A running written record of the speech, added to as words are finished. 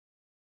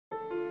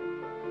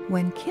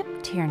When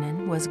Kip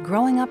Tiernan was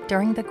growing up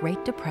during the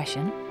Great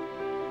Depression,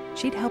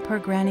 she'd help her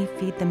granny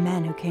feed the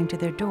men who came to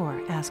their door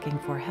asking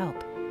for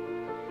help.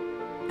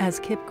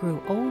 As Kip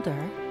grew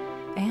older,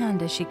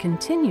 and as she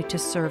continued to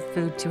serve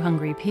food to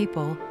hungry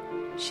people,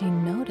 she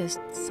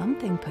noticed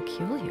something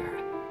peculiar.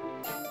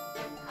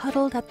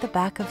 Huddled at the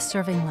back of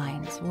serving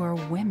lines were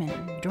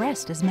women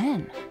dressed as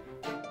men.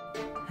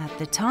 At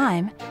the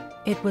time,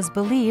 it was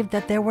believed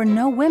that there were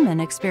no women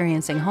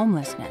experiencing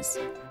homelessness.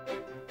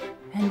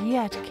 And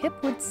yet,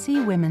 Kip would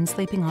see women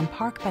sleeping on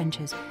park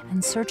benches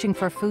and searching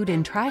for food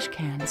in trash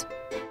cans.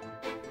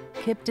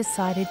 Kip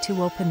decided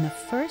to open the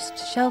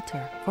first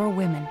shelter for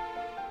women.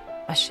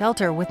 A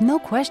shelter with no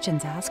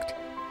questions asked,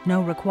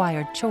 no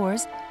required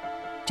chores,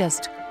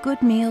 just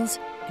good meals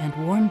and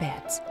warm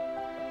beds.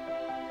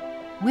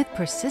 With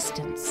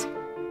persistence,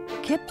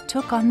 Kip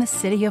took on the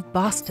city of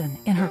Boston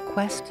in her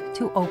quest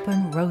to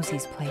open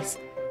Rosie's Place,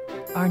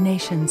 our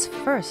nation's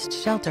first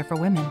shelter for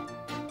women.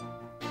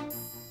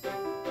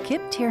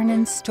 Kip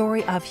Tiernan's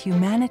story of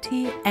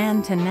humanity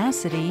and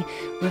tenacity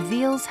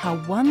reveals how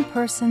one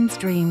person's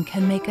dream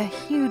can make a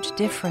huge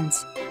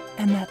difference,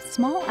 and that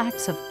small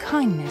acts of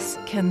kindness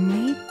can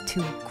lead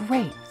to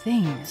great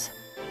things.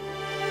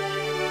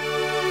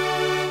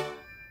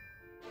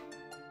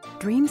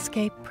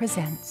 Dreamscape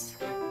presents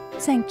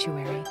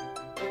Sanctuary,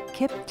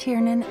 Kip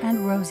Tiernan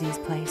and Rosie's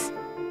Place,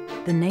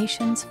 the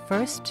nation's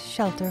first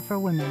shelter for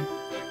women.